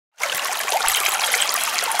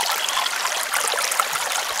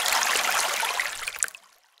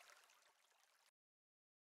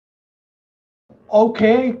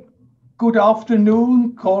Okay, good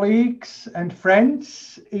afternoon, colleagues and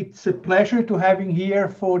friends. It's a pleasure to having here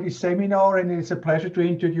for this seminar, and it's a pleasure to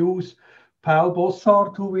introduce Paul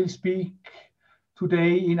Bossart, who will speak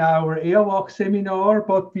today in our Eawag seminar.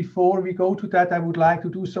 But before we go to that, I would like to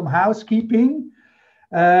do some housekeeping.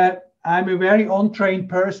 I'm a very untrained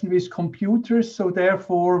person with computers, so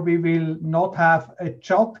therefore we will not have a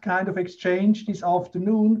chat kind of exchange this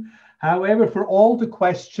afternoon. However, for all the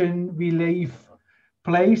questions, we leave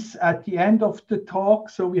place at the end of the talk.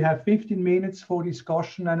 So we have 15 minutes for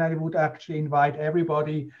discussion, and I would actually invite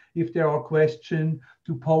everybody, if there are questions,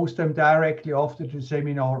 to post them directly after the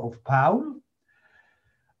seminar of Paul.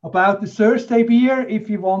 About the Thursday beer, if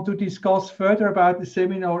you want to discuss further about the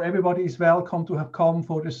seminar, everybody is welcome to have come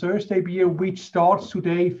for the Thursday beer, which starts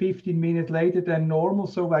today 15 minutes later than normal,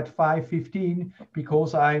 so at 5:15,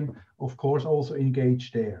 because I'm, of course, also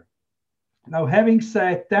engaged there. Now, having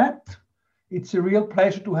said that, it's a real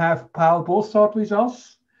pleasure to have Paul Bossart with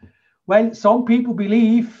us. Well, some people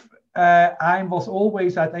believe I was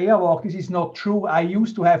always at Eawag. This is not true. I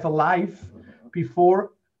used to have a life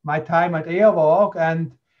before my time at Eawag,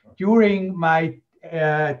 and during my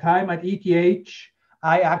time at ETH,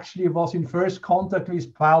 I actually was in first contact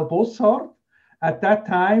with Paul Bossart. At that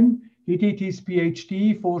time, he did his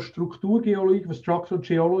PhD for Strukturgeologie, for structural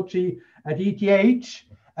geology at ETH.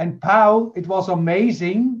 And Paul, it was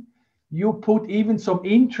amazing. You put even some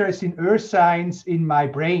interest in earth science in my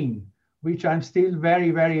brain, which I'm still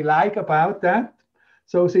very, very like about that.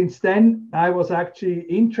 So since then, I was actually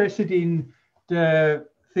interested in the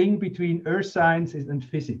thing between earth sciences and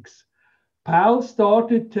physics. Paul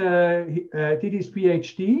started, did his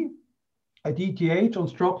PhD at ETH on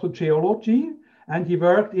structural geology, and he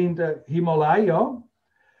worked in the Himalaya,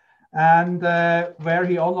 and where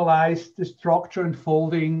he analyzed the structure and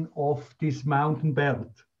folding of this mountain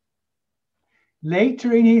belt.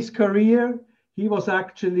 Later in his career, he was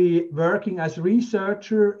actually working as a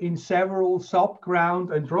researcher in several subground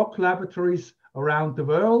and rock laboratories around the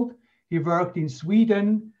world. He worked in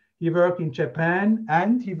Sweden, he worked in Japan,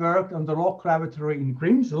 and he worked on the rock laboratory in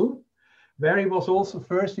Grimsel, where he was also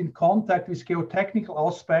first in contact with geotechnical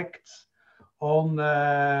aspects on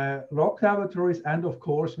rock laboratories and, of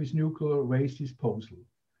course, with nuclear waste disposal.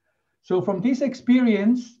 So from this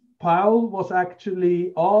experience, Paul was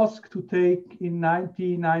actually asked to take in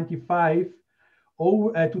 1995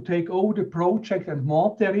 to take over the project at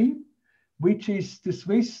Mont Terri, which is the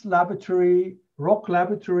Swiss rock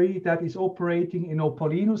laboratory that is operating in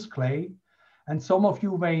Opalinus Clay. And some of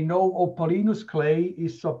you may know Opalinus Clay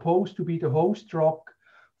is supposed to be the host rock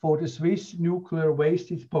for the Swiss nuclear waste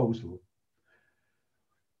disposal.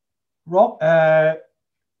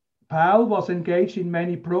 Paul was engaged in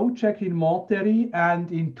many projects in Mont Terri, and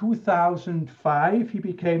in 2005, he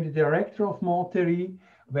became the director of Mont Terri,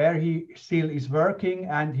 where he still is working,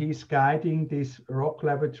 and he's guiding this rock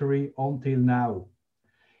laboratory until now.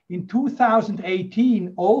 In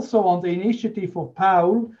 2018, also on the initiative of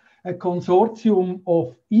Paul, a consortium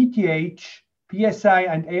of ETH, PSI,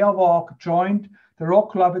 and Eawag joined the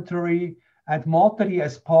rock laboratory at Mont Terri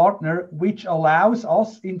as partner, which allows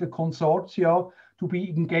us in the consortia to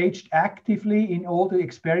be engaged actively in all the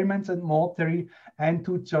experiments at Mont Terri and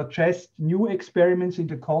to suggest new experiments in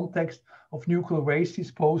the context of nuclear waste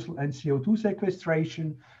disposal and CO2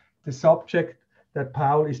 sequestration, the subject that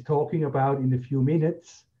Paul is talking about in a few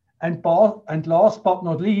minutes. And last but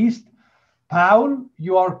not least, Paul,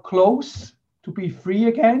 you are close to be free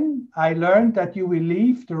again. I learned that you will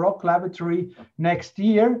leave the rock laboratory next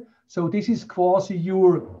year. So this is quasi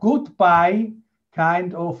your goodbye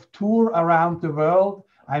kind of tour around the world.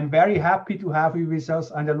 I'm very happy to have you with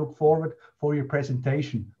us, and I look forward for your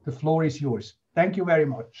presentation. The floor is yours. Thank you very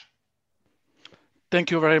much.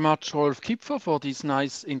 Thank you very much, Rolf Kipfer, for this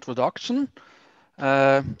nice introduction.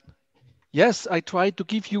 Yes, I tried to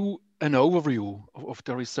give you an overview of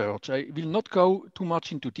the research. I will not go too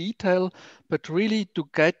much into detail, but really to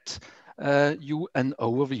get you an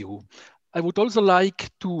overview. I would also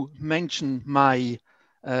like to mention my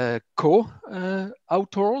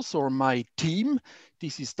co-authors or my team.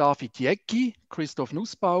 This is David Jecki, Christoph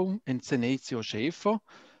Nussbaum, and Senecio Schäfer,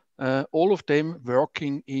 all of them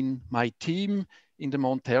working in my team in the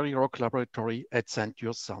Mont Terri Rock Laboratory at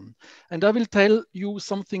St-Ursanne. And I will tell you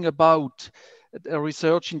something about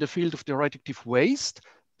research in the field of the radioactive waste,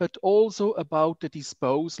 but also about the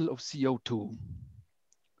disposal of CO2.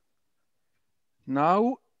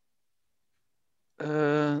 Now,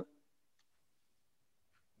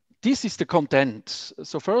 this is the content.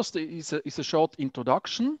 So first is a short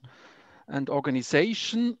introduction and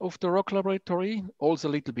organization of the rock laboratory, also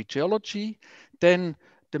a little bit geology. Then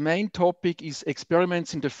the main topic is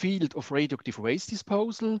experiments in the field of radioactive waste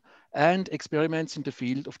disposal and experiments in the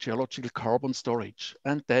field of geological carbon storage.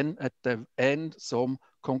 And then at the end, some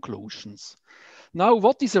conclusions. Now,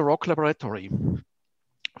 what is a rock laboratory?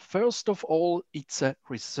 First of all, it's a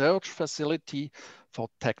research facility for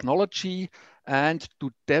technology and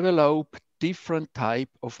to develop different type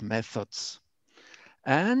of methods.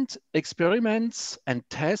 And experiments and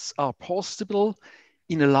tests are possible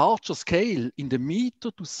in a larger scale, in the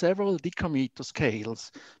meter to several decameter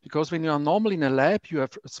scales. Because when you are normally in a lab, you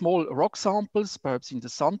have small rock samples, perhaps in the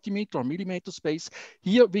centimeter or millimeter space.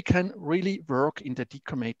 Here we can really work in the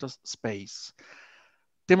decameter space.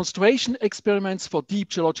 Demonstration experiments for deep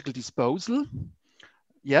geological disposal.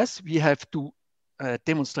 Yes, we have to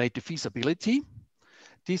demonstrate the feasibility.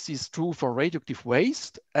 This is true for radioactive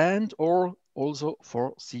waste and or also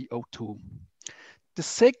for CO2. The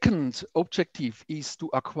second objective is to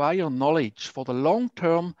acquire knowledge for the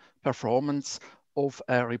long-term performance of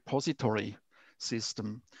a repository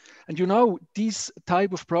system. And you know, these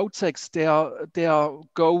type of projects, they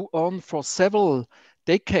go on for several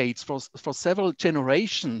decades, for several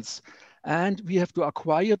generations. And we have to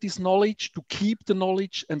acquire this knowledge, to keep the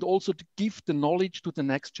knowledge, and also to give the knowledge to the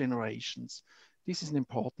next generations. This is an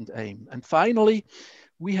important aim. And finally,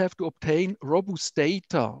 we have to obtain robust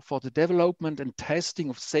data for the development and testing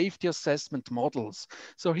of safety assessment models.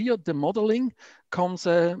 So here the modeling becomes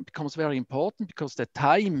very important because the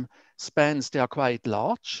time spans, they are quite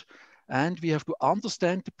large, and we have to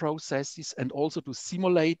understand the processes and also to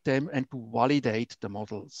simulate them and to validate the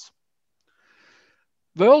models.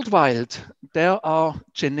 Worldwide, there are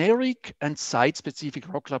generic and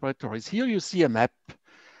site-specific rock laboratories. Here you see a map.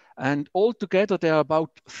 And altogether, there are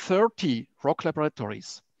about 30 rock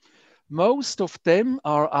laboratories. Most of them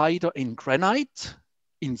are either in granite,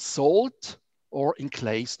 in salt, or in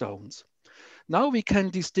claystones. Now we can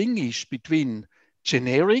distinguish between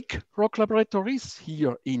generic rock laboratories,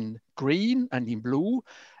 here in green and in blue,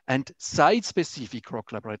 and site-specific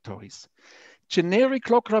rock laboratories. Generic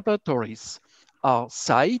rock laboratories are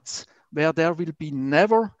sites where there will be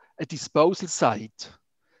never a disposal site.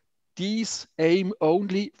 These aim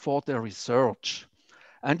only for the research.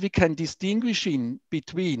 And we can distinguish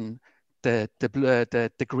between the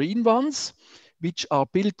green ones, which are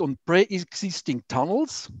built on pre-existing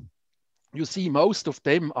tunnels. You see most of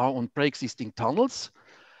them are on pre-existing tunnels.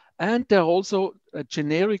 And there are also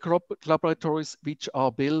generic laboratories which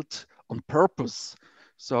are built on purpose.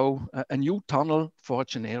 So a new tunnel for a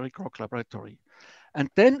generic rock laboratory. And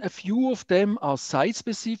then a few of them are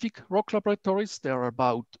site-specific rock laboratories. There are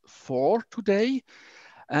about 4 today.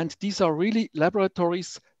 And these are really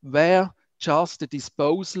laboratories where just the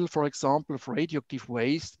disposal, for example, of radioactive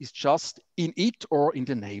waste is just in it or in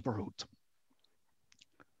the neighborhood.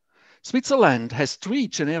 Switzerland has 3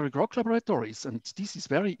 generic rock laboratories, and this is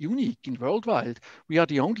very unique in worldwide. We are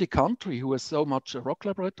the only country who has so much rock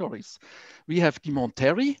laboratories. We have the Mont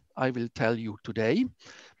Terri, I will tell you today,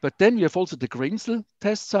 but then we have also the Grimsel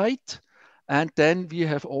test site, and then we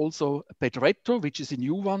have also Pedretto, which is a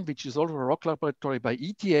new one, which is also a rock laboratory by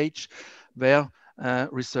ETH, where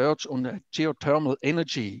research on geothermal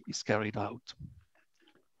energy is carried out.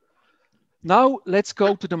 Now let's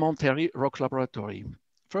go to the Mont Terri Rock Laboratory.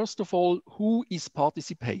 First of all, who is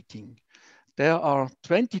participating? There are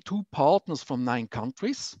 22 partners from 9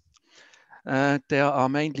 countries. There are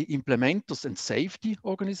mainly implementers and safety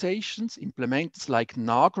organizations, implementers like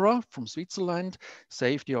NAGRA from Switzerland,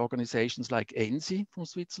 safety organizations like ENSI from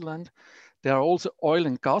Switzerland. There are also oil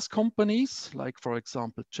and gas companies, like for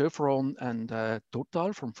example, Chevron and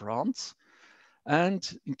Total from France.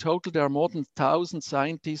 And in total, there are more than 1,000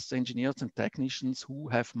 scientists, engineers, and technicians who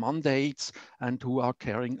have mandates and who are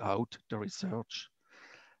carrying out the research.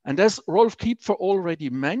 And as Rolf Kipfer already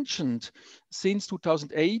mentioned, since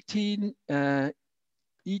 2018,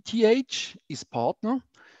 ETH is partner.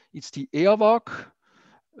 It's the Eawag,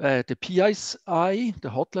 the PSI, the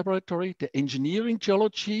Hot Laboratory, the Engineering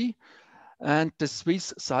Geology, and the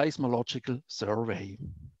Swiss Seismological Survey.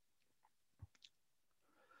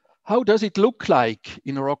 How does it look like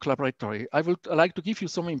in a rock laboratory? I would like to give you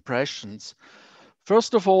some impressions.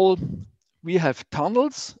 First of all, we have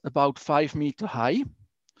tunnels about 5 meters high.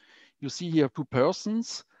 You see here 2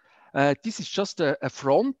 persons. This is just a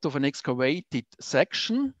front of an excavated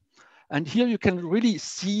section. And here you can really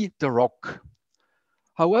see the rock.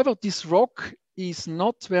 However, this rock is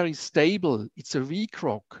not very stable. It's a weak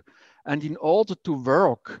rock. And in order to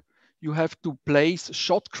work, you have to place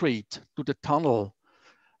shotcrete to the tunnel.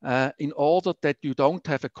 in order that you don't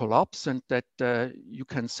have a collapse and that you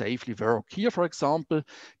can safely work. Here, for example,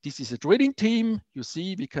 this is a drilling team. You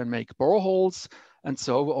see, we can make boreholes and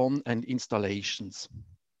so on, and installations.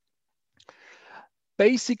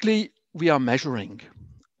 Basically, we are measuring.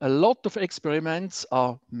 A lot of experiments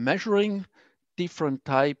are measuring different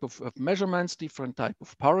type of measurements, different type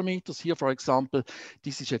of parameters. Here, for example,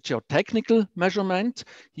 this is a geotechnical measurement.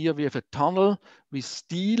 Here we have a tunnel with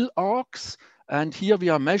steel arcs, and here we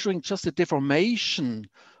are measuring just the deformation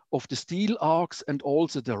of the steel arcs and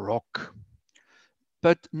also the rock.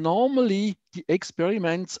 But normally the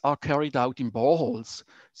experiments are carried out in boreholes.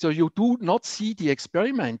 So you do not see the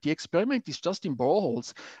experiment. The experiment is just in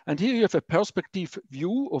boreholes. And here you have a perspective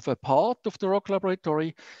view of a part of the rock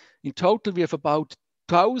laboratory. In total, we have about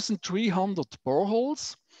 1,300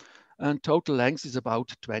 boreholes, and total length is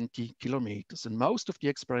about 20 kilometers. And most of the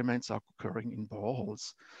experiments are occurring in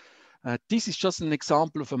boreholes. This is just an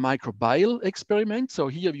example of a microbial experiment. So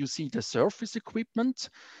here you see the surface equipment.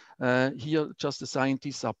 Here just the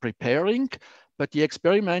scientists are preparing, but the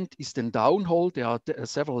experiment is then downhole. There are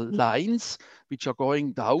several lines which are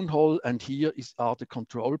going downhole, and here are the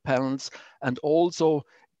control panels and also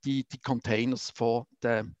the containers for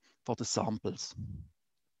the samples.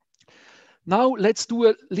 Now let's do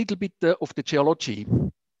a little bit of the geology.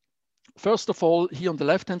 First of all, here on the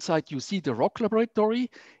left-hand side, you see the rock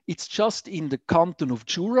laboratory. It's just in the Canton of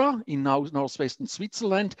Jura in northwestern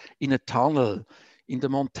Switzerland in a tunnel, in the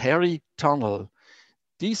Mont Terri tunnel.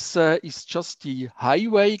 This is just the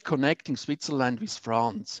highway connecting Switzerland with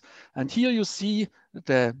France. And here you see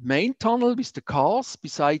the main tunnel with the cars.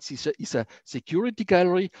 Besides is a security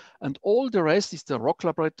gallery, and all the rest is the rock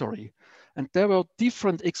laboratory. And there were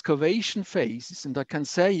different excavation phases. And I can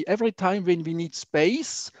say every time when we need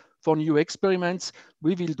space for new experiments,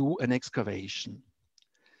 we will do an excavation.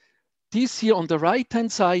 This here on the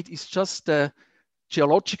right-hand side is just the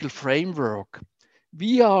geological framework.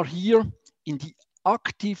 We are here in the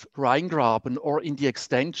active Rheingraben or in the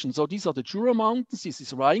extension. So these are the Jura Mountains. This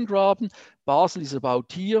is Rheingraben. Basel is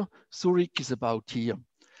about here. Zurich is about here.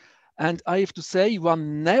 And I have to say,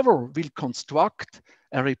 one never will construct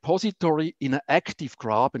a repository in an active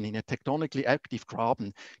graben, in a tectonically active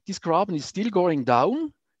graben. This graben is still going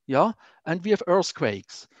down. Yeah, and we have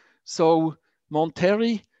earthquakes. So Mont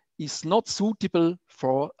Terri is not suitable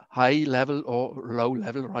for high level or low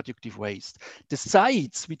level radioactive waste. The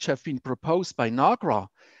sites which have been proposed by NAGRA,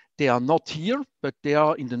 they are not here, but they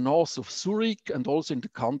are in the north of Zurich and also in the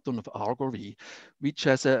canton of Argovie, which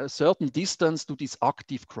has a certain distance to this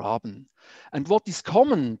active graben. And what is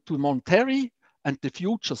common to Mont Terri and the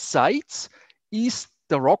future sites is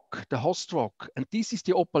the rock, the host rock, and this is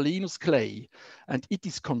the Opalinus Clay, and it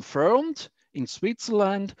is confirmed in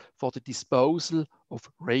Switzerland for the disposal of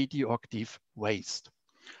radioactive waste.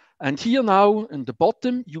 And here now in the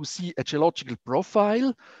bottom, you see a geological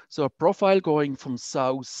profile. So a profile going from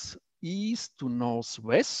southeast to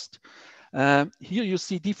northwest. Here you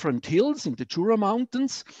see different hills in the Jura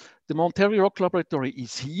Mountains. The Mont Terri Rock Laboratory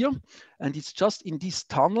is here, and it's just in this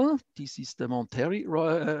tunnel. This is the Mont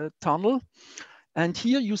Terri tunnel. And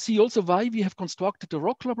here you see also why we have constructed the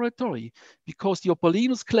rock laboratory, because the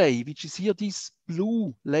Opalinus clay, which is here this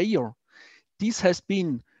blue layer, this has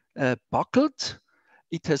been buckled,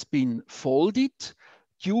 it has been folded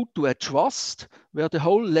due to a thrust where the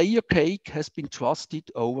whole layer cake has been thrusted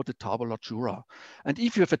over the tabular Jura. And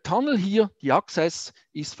if you have a tunnel here, the access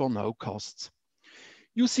is for no costs.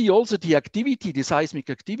 You see also the activity, the seismic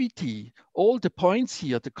activity. All the points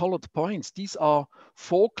here, the colored points, these are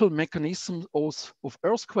focal mechanisms of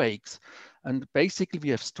earthquakes. And basically we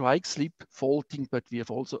have strike slip faulting, but we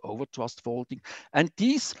have also overthrust faulting. And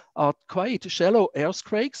these are quite shallow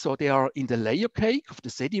earthquakes, so they are in the layer cake of the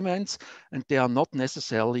sediments, and they are not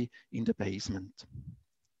necessarily in the basement.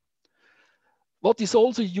 What is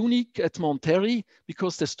also unique at Mont Terri,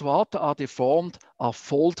 because the strata are deformed, are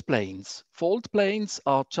fault plains. Fault plains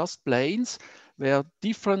are just plains where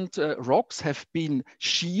different rocks have been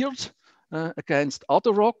sheared against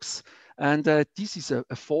other rocks. And this is a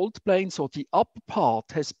fault plane. So the upper part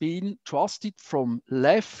has been thrusted from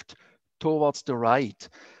left towards the right.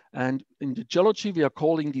 And in the geology, we are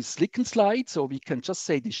calling this slick and slide. So we can just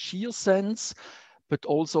say the shear sense, but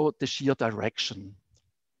also the shear direction.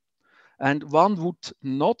 And one would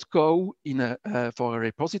not go in for a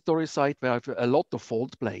repository site where I have a lot of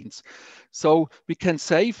fault planes. So we can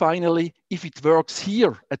say finally, if it works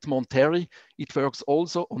here at Mont Terri, it works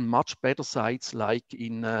also on much better sites like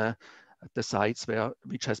in the sites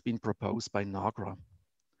which has been proposed by NAGRA.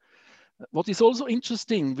 What is also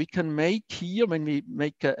interesting, we can make here, when we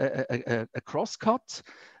make a crosscut,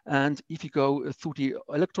 and if you go through the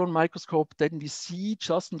electron microscope, then we see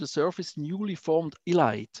just on the surface newly formed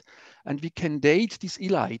illite. And we can date this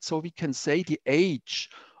illite, so we can say the age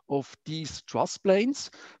of these truss planes.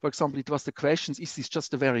 For example, it was the question, is this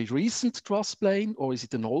just a very recent truss plane or is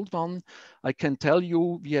it an old one? I can tell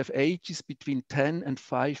you we have ages between 10 and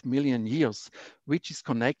 5 million years, which is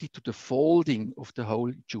connected to the folding of the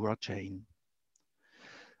whole Jura chain.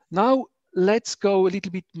 Now, let's go a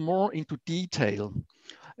little bit more into detail.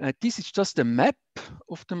 This is just a map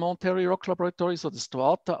of the Mont Terri rock laboratory. So the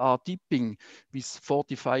strata are dipping with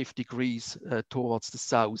 45 degrees towards the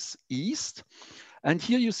southeast. And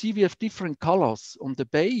here you see we have different colors. On the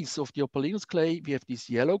base of the Opalinus clay, we have this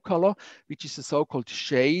yellow color, which is a so-called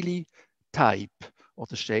shaly type, or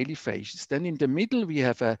the shaly facies. Then in the middle, we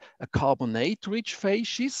have a carbonate-rich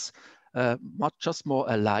facies, much just more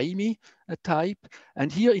a limey type.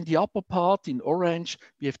 And here in the upper part, in orange,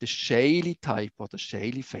 we have the shaly type, or the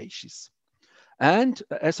shaly facies. And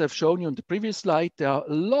as I've shown you on the previous slide, there are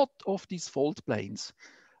a lot of these fold planes,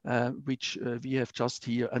 which we have just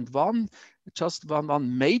here. And one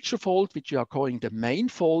major fold, which we are calling the main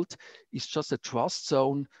fold, is just a thrust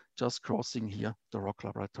zone just crossing here the rock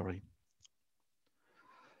laboratory.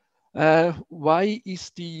 Why is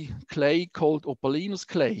the clay called Opalinus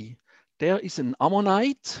clay? There is an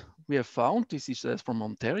ammonite we have found. This is from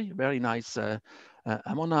Mont Terri, very nice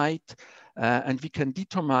ammonite. And we can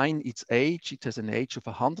determine its age. It has an age of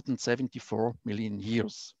 174 million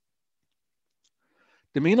years.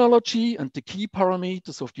 The mineralogy and the key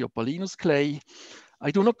parameters of the Opalinus clay,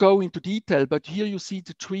 I do not go into detail, but here you see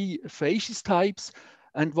the three facies types.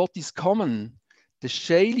 And what is common, the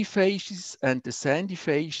shaly facies and the sandy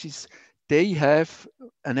facies, they have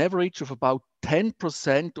an average of about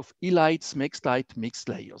 10% of illite smextite mixed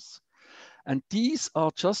layers. And these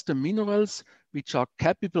are just the minerals which are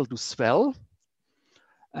capable to swell.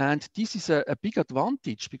 And this is a big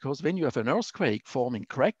advantage, because when you have an earthquake forming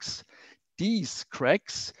cracks, these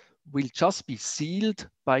cracks will just be sealed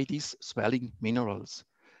by these swelling minerals.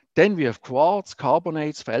 Then we have quartz,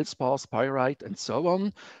 carbonates, feldspars, pyrite, and so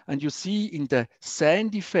on. And you see in the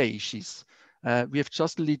sandy facies, we have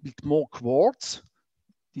just a little bit more quartz.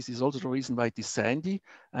 This is also the reason why it is sandy.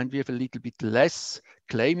 And we have a little bit less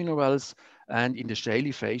clay minerals. And in the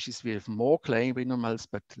shaly facies, we have more clay minerals,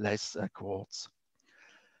 but less quartz.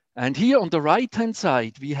 And here on the right-hand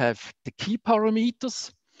side, we have the key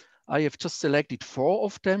parameters. I have just selected 4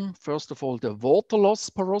 of them. First of all, the water loss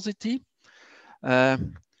porosity.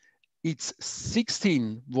 It's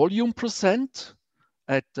 16 volume percent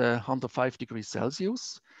at 105 degrees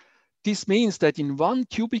Celsius. This means that in 1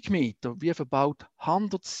 cubic meter, we have about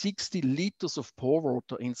 160 liters of pore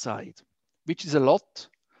water inside, which is a lot.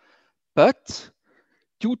 But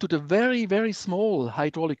due to the very, very small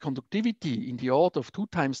hydraulic conductivity in the order of 2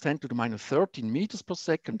 × 10 to the minus 13 meters per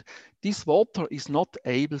second, this water is not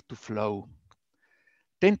able to flow.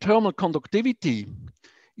 Then thermal conductivity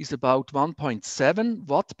is about 1.7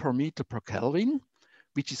 watt per meter per Kelvin,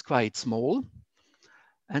 which is quite small.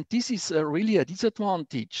 And this is really a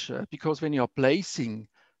disadvantage because when you are placing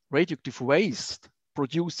radioactive waste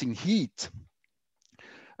producing heat,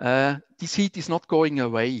 this heat is not going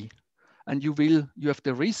away. And you have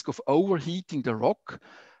the risk of overheating the rock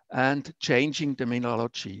and changing the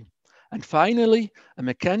mineralogy. And finally, a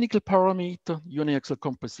mechanical parameter, uniaxial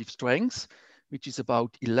compressive strength, which is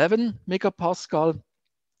about 11 megapascal.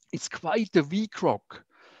 It's quite a weak rock,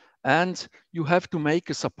 and you have to make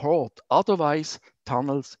a support, otherwise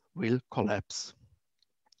tunnels will collapse.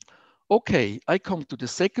 Okay, I come to the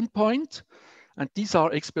second point, and these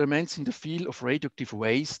are experiments in the field of radioactive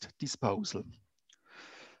waste disposal.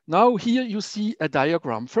 Now here you see a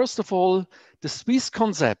diagram. First of all, the Swiss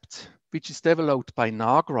concept, which is developed by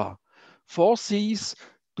NAGRA, foresees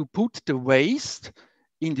to put the waste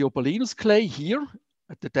in the Opalinus clay here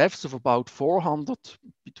at the depths of about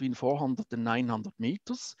between 400 and 900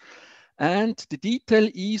 meters. And the detail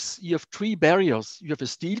is you have 3 barriers. You have a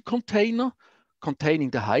steel container containing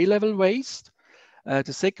the high-level waste.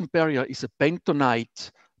 The second barrier is a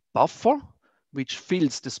bentonite buffer, which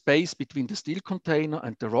fills the space between the steel container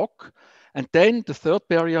and the rock. And then the third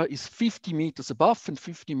barrier is 50 meters above and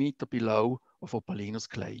 50 meters below of Opalinus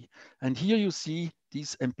clay. And here you see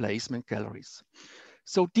these emplacement galleries.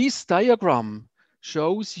 So this diagram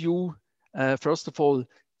shows you, first of all,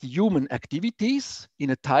 the human activities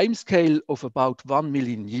in a time scale of about 1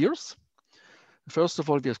 million years. First of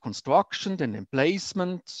all, we have construction, then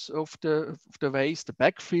emplacement of the waste, the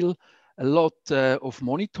backfill, a lot of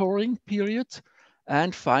monitoring period.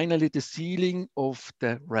 and finally the sealing of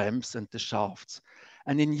the ramps and the shafts.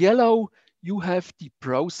 And in yellow, you have the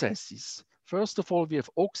processes. First of all, we have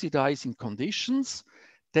oxidizing conditions.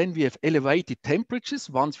 Then we have elevated temperatures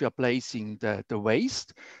once we are placing the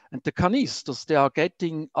waste. And the canisters, they are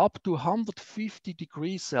getting up to 150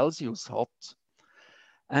 degrees Celsius hot.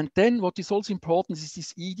 And then what is also important is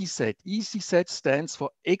this EDZ. EDZ stands for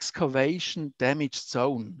excavation damaged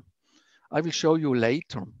zone. I will show you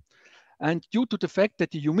later. And due to the fact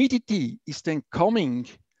that the humidity is then coming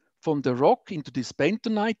from the rock into this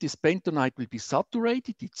bentonite will be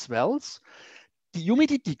saturated, it swells. The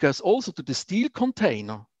humidity goes also to the steel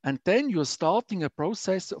container, and then you're starting a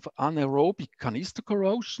process of anaerobic canister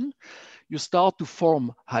corrosion. You start to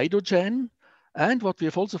form hydrogen, and what we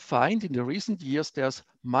have also found in the recent years, there's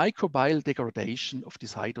microbial degradation of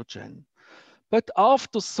this hydrogen. But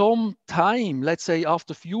after some time, let's say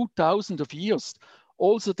after a few thousand of years,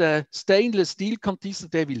 also the stainless steel canisters,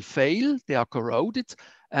 they will fail, they are corroded,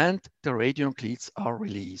 and the radionuclides are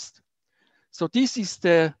released. So this is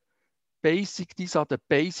the these are the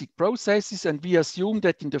basic processes, and we assume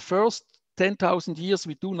that in the first 10,000 years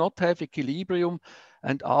we do not have equilibrium,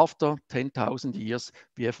 and after 10,000 years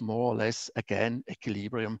we have more or less again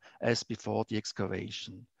equilibrium as before the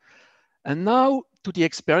excavation. And now to the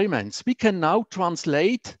experiments. We can now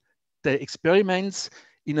translate the experiments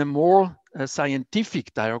in a more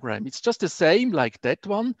scientific diagram. It's just the same like that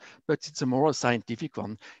one, but it's a more scientific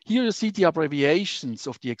one. Here you see the abbreviations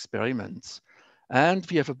of the experiments. And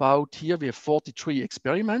we have here we have 43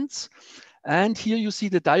 experiments. And here you see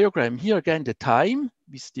the diagram. Here again, the time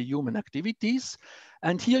with the human activities.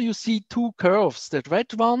 And here you see two curves. The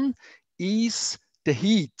red one is the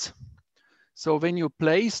heat. So when you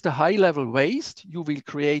place the high level waste, you will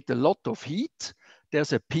create a lot of heat.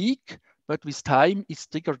 There's a peak, but with time it's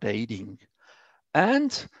degrading.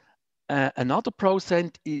 And another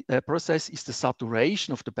process is the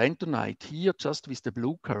saturation of the bentonite, here just with the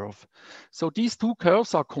blue curve. So these two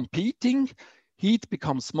curves are competing. Heat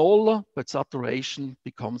becomes smaller, but saturation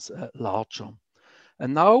becomes larger.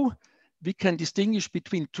 And now we can distinguish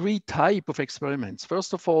between three types of experiments.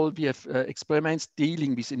 First of all, we have experiments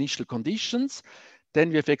dealing with initial conditions. Then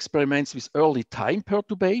we have experiments with early time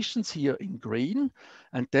perturbations here in green.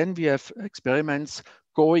 And then we have experiments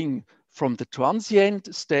going from the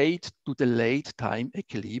transient state to the late time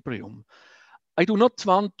equilibrium. I do not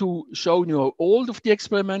want to show you all of the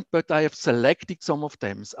experiments, but I have selected some of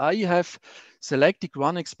them. I have selected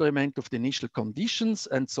one experiment of the initial conditions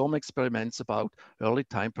and some experiments about early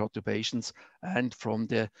time perturbations and from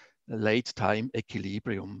the late time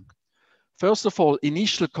equilibrium. First of all,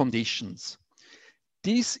 initial conditions.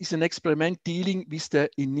 This is an experiment dealing with the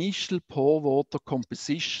initial pore water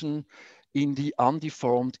composition in the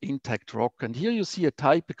undeformed intact rock. And here you see a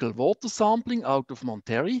typical water sampling out of Mont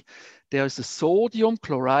Terri. There is a sodium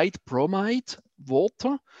chloride bromide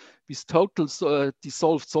water with total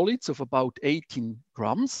dissolved solids of about 18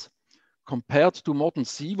 grams. Compared to modern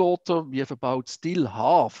seawater, we have about still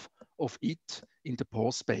half of it in the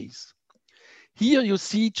pore space. Here you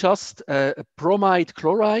see just a bromide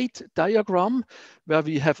chloride diagram where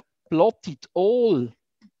we have plotted all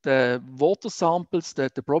the water samples, the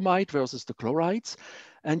bromide versus the chlorides.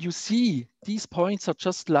 And you see these points are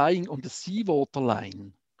just lying on the seawater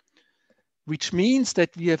line, which means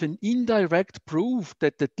that we have an indirect proof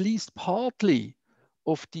that at least partly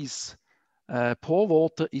of this pore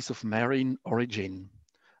water is of marine origin.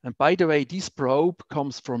 And by the way, this probe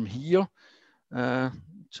comes from here,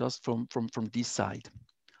 just from this side.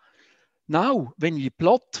 Now, when we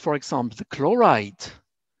plot, for example, the chloride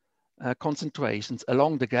concentrations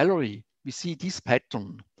along the gallery, we see this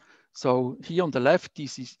pattern. So here on the left,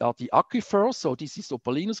 are the aquifers. So this is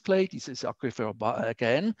Opalinus Clay, this is aquifer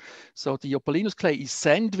again. So the Opalinus Clay is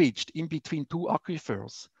sandwiched in between two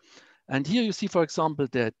aquifers. And here you see, for example,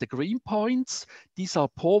 the green points. These are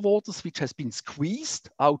pore waters which has been squeezed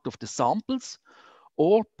out of the samples,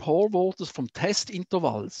 or pore waters from test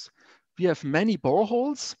intervals. We have many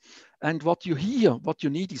boreholes, and what you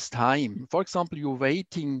need is time. For example, you're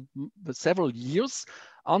waiting several years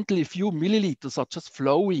until a few milliliters are just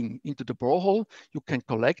flowing into the borehole. You can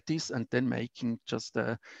collect this and then making just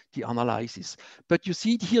the analysis. But you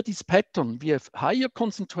see here this pattern. We have higher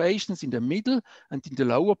concentrations in the middle and in the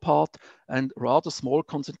lower part, and rather small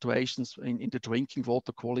concentrations in the drinking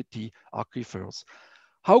water quality aquifers.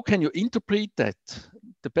 How can you interpret that?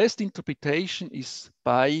 The best interpretation is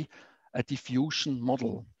by a diffusion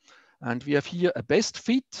model. And we have here a best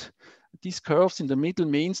fit. These curves in the middle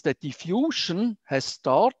means that diffusion has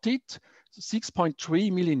started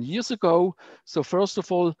 6.3 million years ago. So first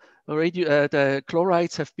of all, the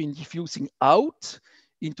chlorides have been diffusing out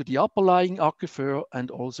into the upper lying aquifer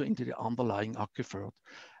and also into the underlying aquifer.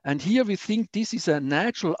 And here we think this is a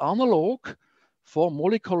natural analog for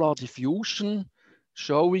molecular diffusion,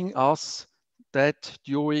 showing us that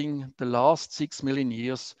during the last 6 million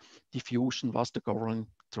years, diffusion was the governing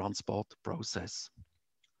transport process.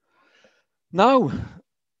 Now,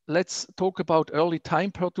 let's talk about early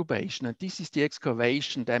time perturbation. And this is the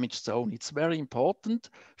excavation damage zone. It's a very important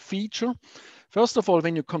feature. First of all,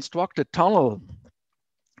 when you construct a tunnel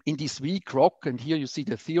in this weak rock, and here you see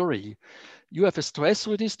the theory, you have a stress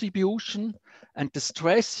redistribution, and the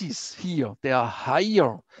stresses here, they are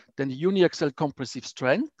higher than the uniaxial compressive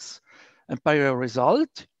strengths. And by a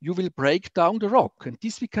result, you will break down the rock. And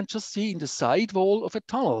this we can just see in the side wall of a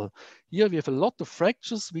tunnel. Here we have a lot of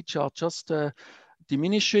fractures which are just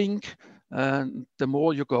diminishing the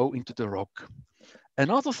more you go into the rock.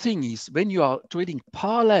 Another thing is when you are drilling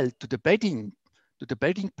parallel to the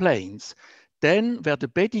bedding planes, then where the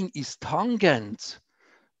bedding is tangent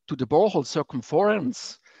to the borehole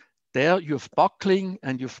circumference, there you have buckling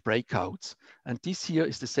and you have breakouts. And this here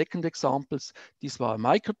is the second examples. This was a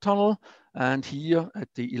microtunnel, and here at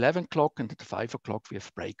the 11 o'clock and at the 5 o'clock we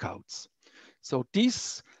have breakouts. So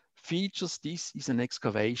this features, this is an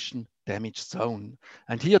excavation damage zone.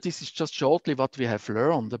 And here this is just shortly what we have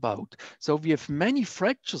learned about. So we have many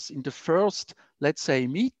fractures in the first, let's say,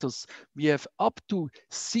 meters. We have up to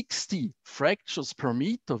 60 fractures per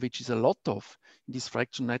meter, which is a lot of this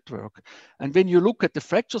fracture network. And when you look at the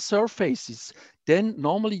fracture surfaces, then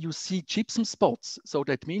normally you see gypsum spots. So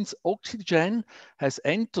that means oxygen has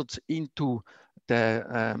entered into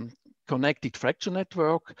the connected fracture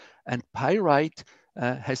network, and pyrite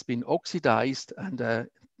has been oxidized, and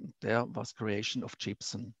there was creation of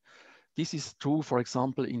gypsum. This is true, for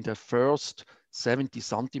example, in the first 70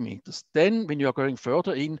 centimeters. Then when you are going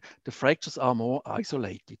further in, the fractures are more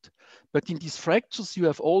isolated. But in these fractures, you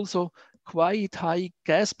have also quite high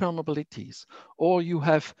gas permeabilities, or you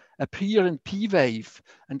have a P and P wave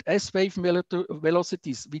and S wave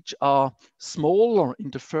velocities, which are smaller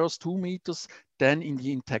in the first 2 meters than in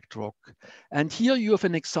the intact rock. And here you have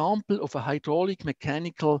an example of a hydraulic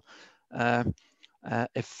mechanical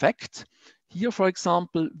effect. Here, for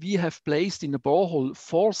example, we have placed in the borehole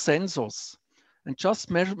 4 sensors and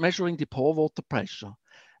just measuring the pore water pressure.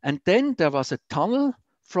 And then there was a tunnel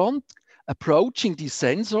front approaching these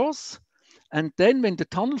sensors. And then when the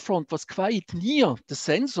tunnel front was quite near the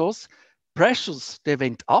sensors, pressures, they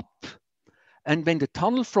went up. And when the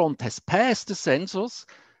tunnel front has passed the sensors,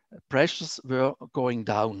 pressures were going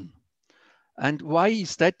down. And why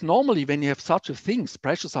is that? Normally, when you have such a things,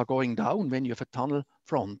 pressures are going down when you have a tunnel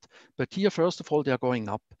front. But here, first of all, they are going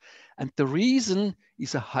up. And the reason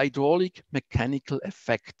is a hydraulic mechanical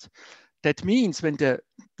effect. That means when the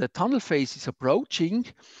tunnel phase is approaching,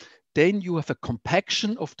 then you have a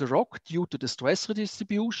compaction of the rock due to the stress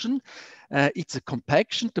redistribution. It's a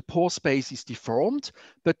compaction, the pore space is deformed,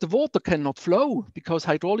 but the water cannot flow because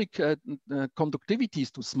hydraulic conductivity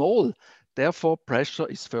is too small. Therefore, pressure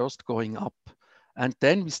is first going up. And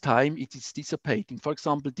then with time, it is dissipating. For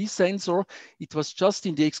example, this sensor, it was just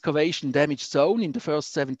in the excavation damage zone in the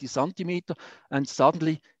first 70 centimeter. And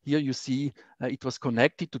suddenly here you see it was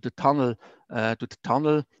connected to the tunnel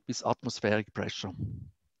with atmospheric pressure.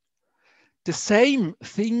 The same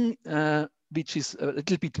thing, which is a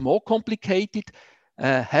little bit more complicated,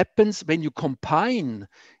 happens when you combine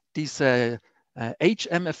these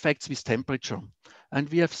HM effects with temperature. And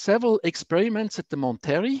we have several experiments at the Mont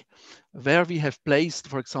Terri where we have placed,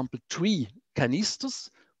 for example, 3 canisters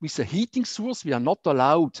with a heating source. We are not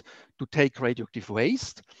allowed to take radioactive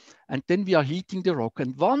waste. And then we are heating the rock.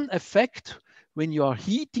 And one effect when you are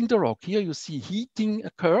heating the rock, here you see heating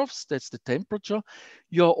curves, that's the temperature.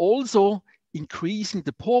 You are also increasing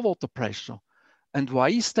the pore water pressure. And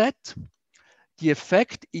why is that? The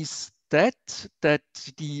effect is that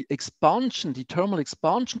the expansion, the thermal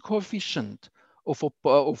expansion coefficient of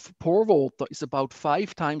pore water is about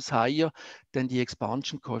 5 times higher than the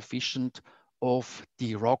expansion coefficient of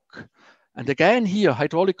the rock. And again, here,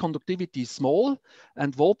 hydraulic conductivity is small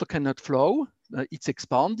and water cannot flow. It's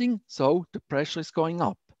expanding, so the pressure is going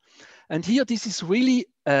up. And here, this is really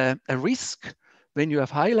a risk. When you have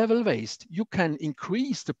high level waste, you can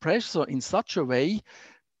increase the pressure in such a way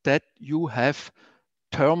that you have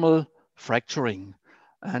thermal fracturing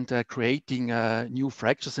and creating new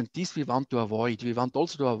fractures. And this we want to avoid. We want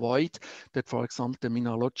also to avoid that, for example, the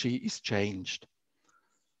mineralogy is changed.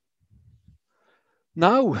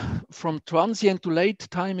 Now, from transient to late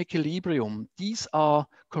time equilibrium, these are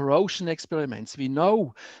corrosion experiments. We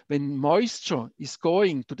know when moisture is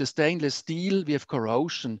going to the stainless steel, we have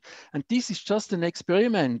corrosion. And this is just an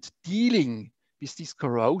experiment dealing with this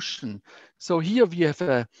corrosion. So here we have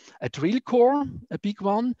a drill core, a big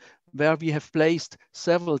one, where we have placed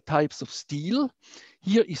several types of steel.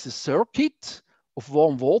 Here is a circuit of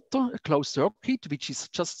warm water, a closed circuit, which is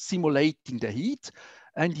just simulating the heat.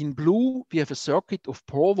 And in blue, we have a circuit of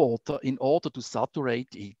pore water in order to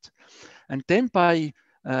saturate it. And then by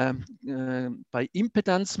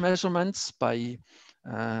impedance measurements, by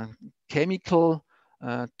chemical,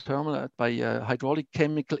 hydraulic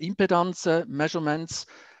chemical impedance measurements,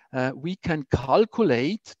 we can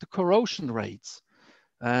calculate the corrosion rates.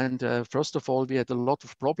 And first of all, we had a lot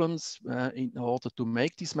of problems in order to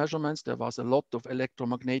make these measurements. There was a lot of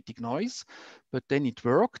electromagnetic noise, but then it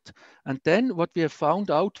worked. And then what we have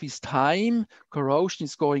found out with time, corrosion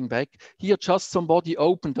is going back. Here just somebody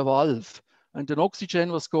opened a valve and then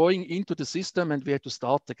oxygen was going into the system and we had to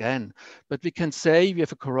start again. But we can say we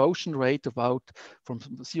have a corrosion rate about from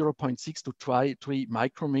 0.6 to 3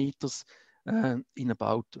 micrometers in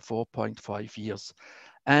about 4.5 years.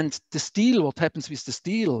 And the steel, what happens with the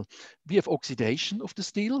steel? We have oxidation of the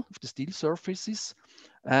steel surfaces.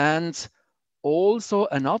 And also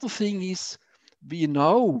another thing is, we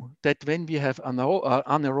know that when we have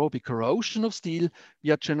anaerobic corrosion of steel,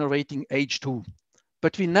 we are generating H2.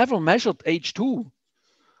 But we never measured H2.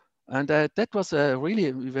 And that was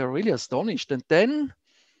we were really astonished. And then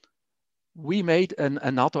we made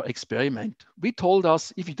another experiment. We told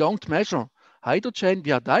us if we don't measure hydrogen,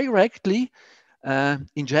 we are directly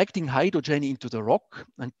injecting hydrogen into the rock.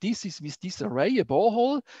 And this is with this array, a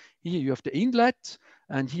borehole. Here you have the inlet,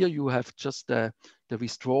 and here you have just the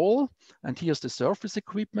withdrawal, and here's the surface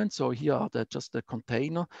equipment. So here are just the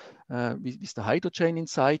container with the hydrogen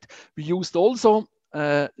inside. We used also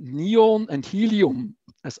neon and helium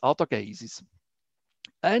as other gases.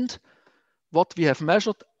 And what we have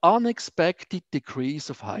measured, unexpected decrease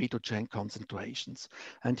of hydrogen concentrations.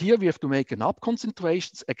 And here we have to make an up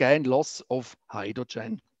concentrations, again, loss of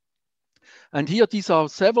hydrogen. And here these are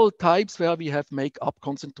several types where we have make up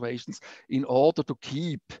concentrations in order to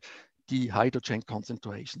keep the hydrogen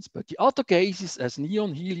concentrations. But the other gases as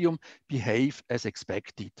neon, helium behave as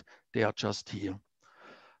expected. They are just here.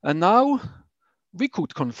 And now we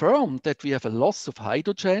could confirm that we have a loss of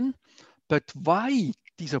hydrogen, but why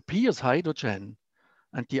disappears hydrogen?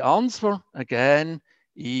 And the answer, again,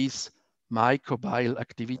 is microbial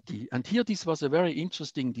activity. And here, this was a very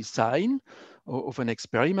interesting design of an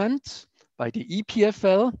experiment by the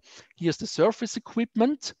EPFL. Here's the surface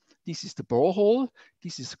equipment. This is the borehole.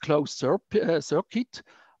 This is a closed circuit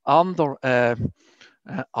under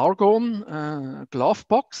argon glove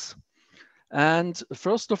box. And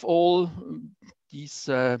first of all, this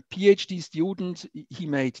PhD student, he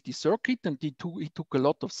made the circuit and he took a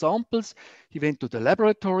lot of samples. He went to the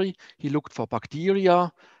laboratory, he looked for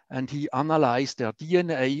bacteria and he analyzed their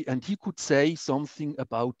DNA and he could say something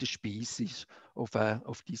about the species of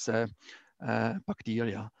these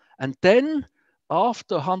bacteria. And then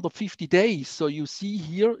after 150 days, so you see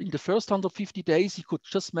here in the first 150 days, he could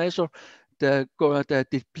just measure the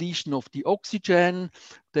depletion of the oxygen,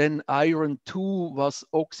 then iron 2 was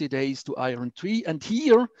oxidized to iron 3. And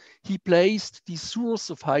here he placed the source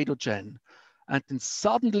of hydrogen. And then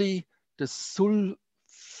suddenly the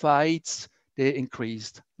sulfides, they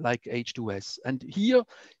increased like H2S. And here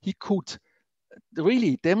he could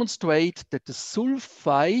really demonstrate that the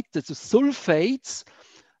sulfates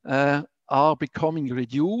are becoming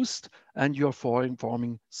reduced and you're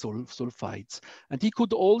forming sulfides. And he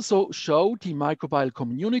could also show the microbial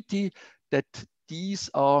community that these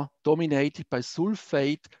are dominated by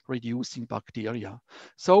sulfate reducing bacteria.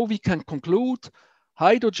 So we can conclude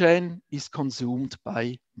hydrogen is consumed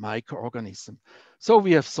by microorganisms. So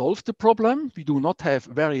we have solved the problem. We do not have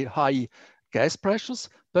very high gas pressures,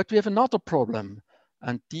 but we have another problem.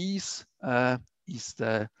 And this is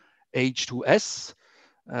the H2S.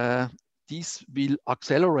 This will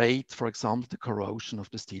accelerate, for example, the corrosion of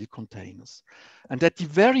the steel containers. And at the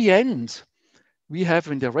very end, we have,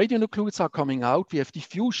 when the radionuclides are coming out, we have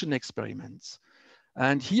diffusion experiments.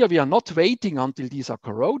 And here we are not waiting until these are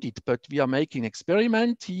corroded, but we are making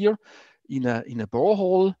experiment here in a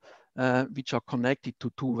borehole, which are connected to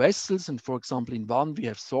two vessels. And for example, in one we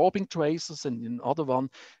have sorbing tracers and in other one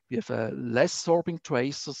we have less sorbing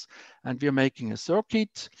tracers, and we are making a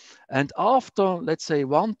circuit. And after, let's say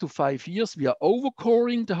 1 to 5 years, we are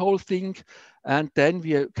overcoring the whole thing. And then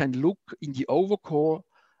we can look in the overcore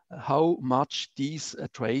how much these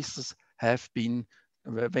tracers have been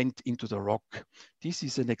went into the rock. This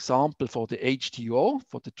is an example for the H2O,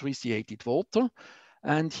 for the tritiated water.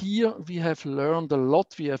 And here we have learned a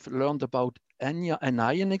lot. We have learned about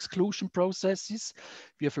anion exclusion processes.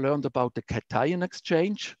 We have learned about the cation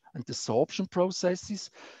exchange and the sorption processes.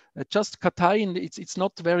 Just cation, it's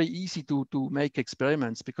not very easy to make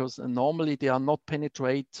experiments because normally they are not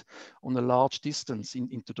penetrate on a large distance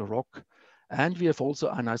into the rock. And we have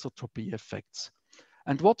also anisotropy effects.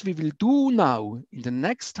 And what we will do now in the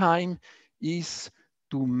next time is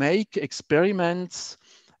to make experiments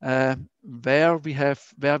where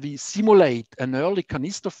we simulate an early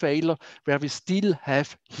canister failure where we still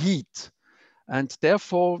have heat. And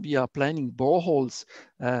therefore we are planning boreholes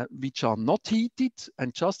which are not heated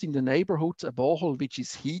and just in the neighborhood a borehole which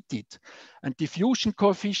is heated. And diffusion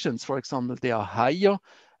coefficients, for example, they are higher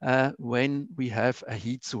when we have a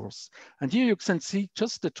heat source. And here you can see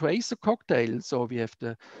just the tracer cocktail. So we have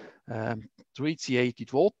the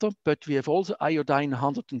tritiated water, but we have also iodine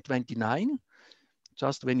 129,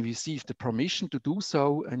 just when we receive the permission to do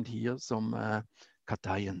so, and here some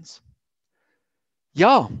cations.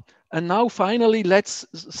 Yeah, and now finally, let's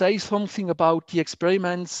say something about the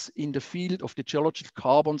experiments in the field of the geological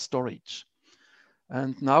carbon storage.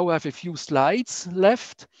 And now I have a few slides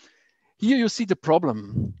left. Here you see the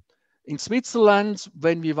problem. In Switzerland,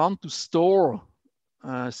 when we want to store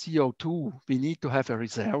CO2, we need to have a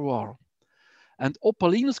reservoir. And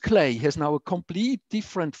Opalinus clay has now a complete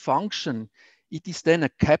different function. It is then a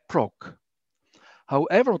caprock.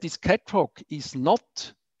 However, this caprock is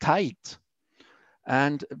not tight.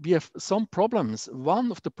 And we have some problems.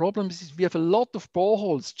 One of the problems is we have a lot of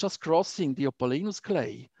boreholes just crossing the Opalinus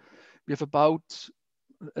clay. We have about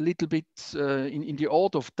a little bit in the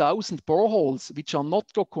order of 1,000 boreholes, which are not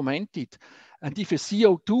documented. And if a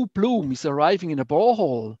CO2 plume is arriving in a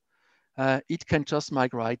borehole, it can just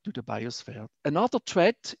migrate to the biosphere. Another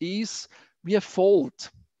threat is we have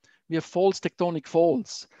fault. We have faults, tectonic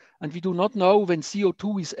faults. And we do not know when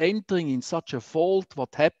CO2 is entering in such a fault,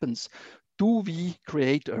 what happens. Do we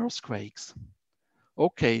create earthquakes?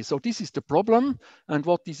 Okay, so this is the problem. And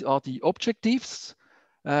what are the objectives?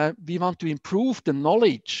 We want to improve the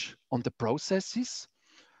knowledge on the processes.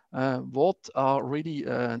 What are really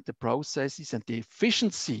the processes and the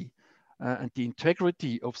efficiency and the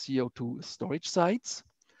integrity of CO2 storage sites.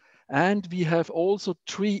 And we have also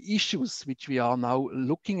 3 issues which we are now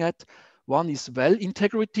looking at. One is well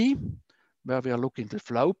integrity, where we are looking at the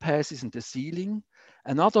flow passes and the sealing.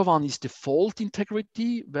 Another one is the fault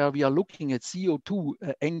integrity, where we are looking at CO2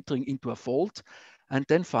 entering into a fault. And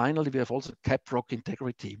then finally, we have also caprock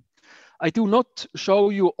integrity. I do not show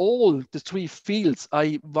you all the 3 fields.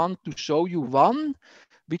 I want to show you one,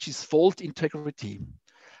 which is fault integrity.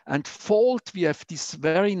 And fault, we have this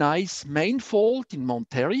very nice main fault in Mont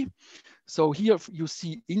Terri. So here you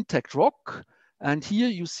see intact rock. And here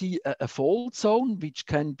you see a fault zone, which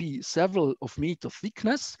can be several of meter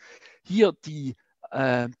thickness. Here the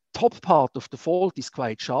top part of the fault is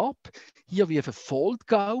quite sharp. Here we have a fault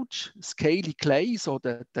gouge, scaly clay, so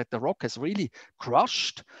that the rock has really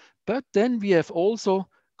crushed. But then we have also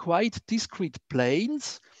quite discrete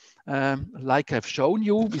planes, like I've shown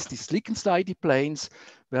you with these slick and slidey planes,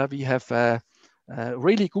 where we have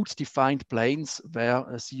really good defined planes where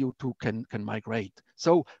CO2 can migrate.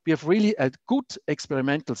 So we have really a good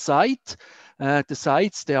experimental site. The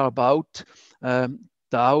sites, they are about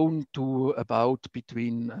down to about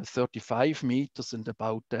between 35 meters and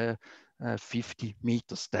about 50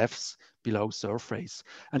 meters depths below surface.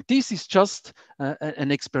 And this is just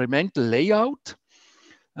an experimental layout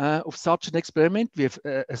of such an experiment. We have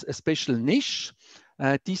a special niche.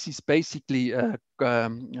 This is basically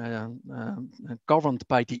governed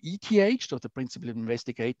by the ETH, so the principal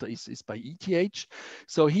investigator is by ETH.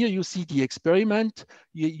 So here you see the experiment.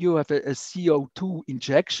 You have a CO2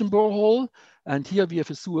 injection borehole, and here we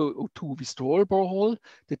have a CO2 withdrawal borehole.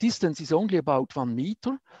 The distance is only about 1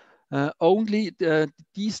 meter.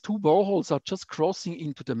 These 2 boreholes are just crossing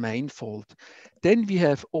into the main fault. Then we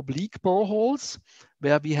have oblique boreholes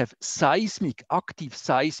where we have active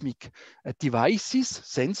seismic devices,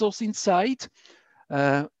 sensors inside.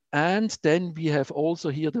 And then we have also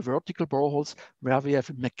here the vertical boreholes where we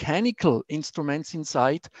have mechanical instruments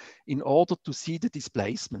inside in order to see the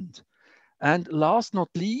displacement. And last not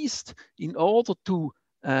least, in order to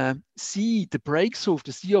see the breakthrough of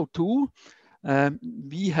the CO2,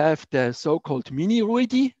 we have the so-called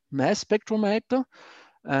mini-RUIDI mass spectrometer.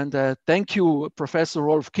 And thank you, Professor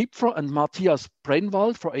Rolf Kipfer and Matthias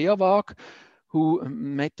Brennwald for Eawag, who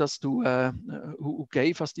who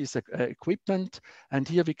gave us this equipment. And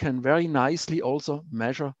here we can very nicely also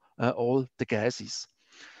measure all the gases.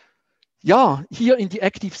 Yeah, here in the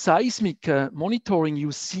active seismic monitoring,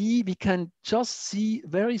 you see, we can just see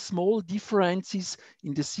very small differences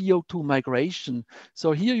in the CO2 migration.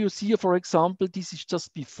 So here you see, for example, this is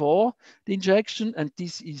just before the injection, and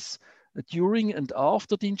this is during and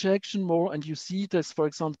after the injection more. And you see this, for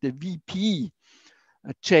example, the VP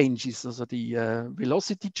changes, also the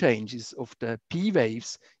velocity changes of the P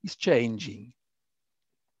waves is changing.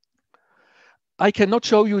 I cannot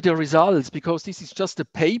show you the results because this is just a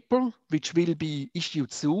paper which will be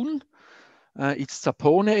issued soon. It's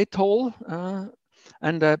Sapone et al.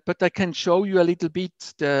 But I can show you a little bit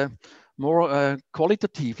the more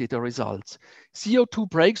qualitatively the results. CO2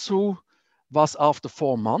 breakthrough was after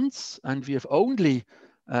 4 months, and we have only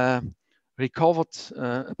recovered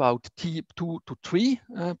about 2 to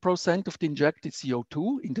 3% of the injected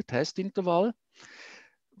CO2 in the test interval.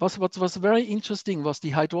 What was very interesting was the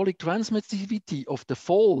hydraulic transmissivity of the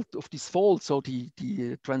fault, of this fault. So the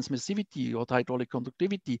transmissivity or the hydraulic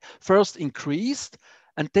conductivity first increased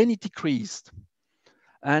and then it decreased.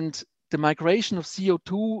 And the migration of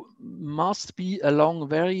CO2 must be along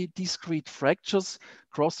very discrete fractures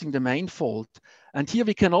crossing the main fault. And here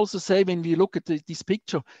we can also say, when we look at this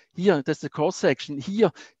picture, here, that's the cross section. Here,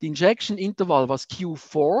 the injection interval was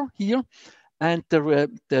Q4 here. And the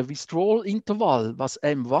withdrawal interval was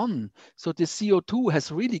M1. So the CO2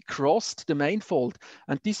 has really crossed the main fault.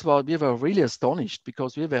 And we were really astonished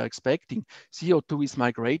because we were expecting CO2 is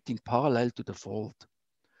migrating parallel to the fault.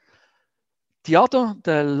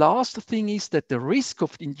 The last thing is that the risk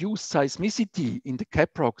of induced seismicity in the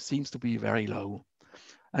caprock seems to be very low.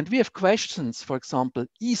 And we have questions, for example,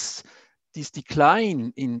 is this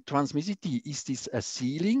decline in transmissivity, is this a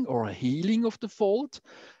sealing or a healing of the fault?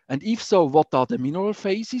 And if so, what are the mineral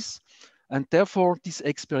phases? And therefore, this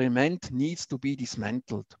experiment needs to be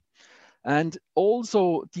dismantled. And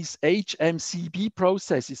also these HMCB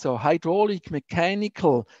processes, so hydraulic,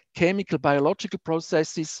 mechanical, chemical, biological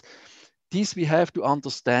processes, these we have to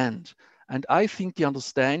understand. And I think the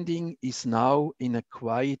understanding is now in a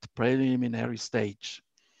quite preliminary stage.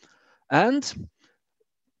 And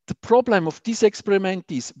the problem of this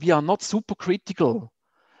experiment is we are not super critical.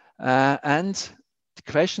 And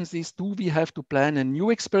the question is, do we have to plan a new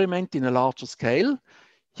experiment in a larger scale?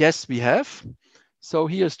 Yes, we have. So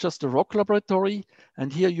here's just a rock laboratory,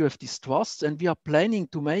 and here you have these trusts, and we are planning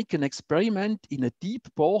to make an experiment in a deep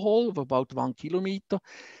borehole of about 1 kilometer,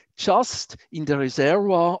 just in the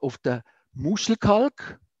reservoir of the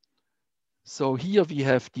Muschelkalk. So here we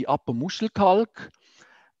have the upper Muschelkalk,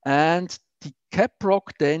 and the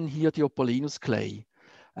caprock, then here the Opalinus Clay.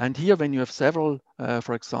 And here, when you have several,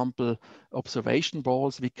 for example, observation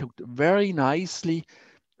balls, we could very nicely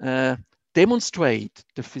demonstrate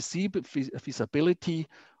the feasibility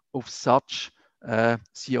of such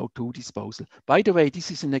CO2 disposal. By the way, this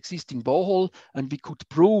is an existing borehole, and we could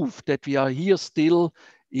prove that we are here still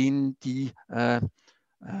in the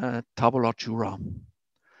Tabula Jura.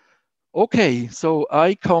 Okay, so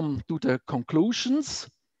I come to the conclusions.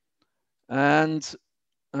 And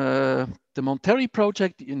the Mont Terri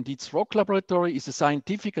project in its rock laboratory is a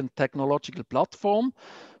scientific and technological platform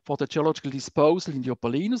for the geological disposal in the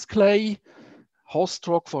Opalinus clay, host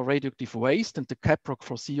rock for radioactive waste, and the caprock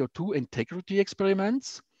for CO2 integrity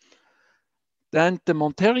experiments. Then the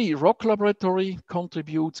Mont Terri rock laboratory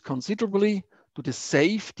contributes considerably to the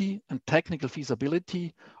safety and technical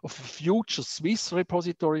feasibility of a future Swiss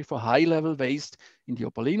repository for high-level waste in the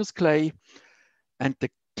Opalinus clay. And the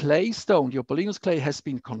claystone, the Opalinus clay, has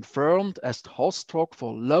been confirmed as the host rock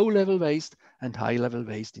for low-level waste and high-level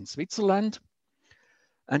waste in Switzerland.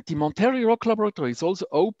 And the Mont Terri Rock Laboratory is also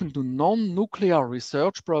open to non-nuclear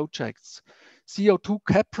research projects. CO2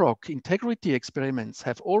 caprock integrity experiments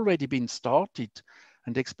have already been started,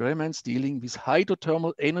 and experiments dealing with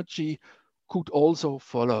hydrothermal energy could also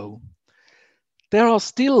follow. There are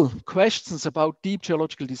still questions about deep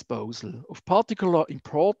geological disposal. Of particular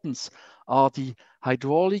importance are the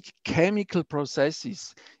hydraulic chemical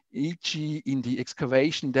processes, e.g. in the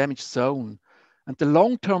excavation damage zone. And the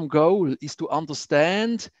long-term goal is to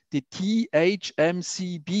understand the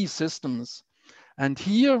THMCB systems. And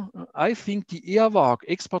here, I think the Eawag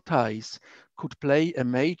expertise could play a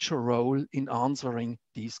major role in answering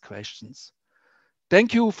these questions.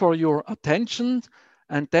 Thank you for your attention.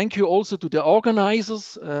 And thank you also to the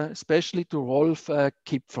organizers, especially to Rolf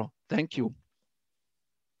Kipfer. Thank you.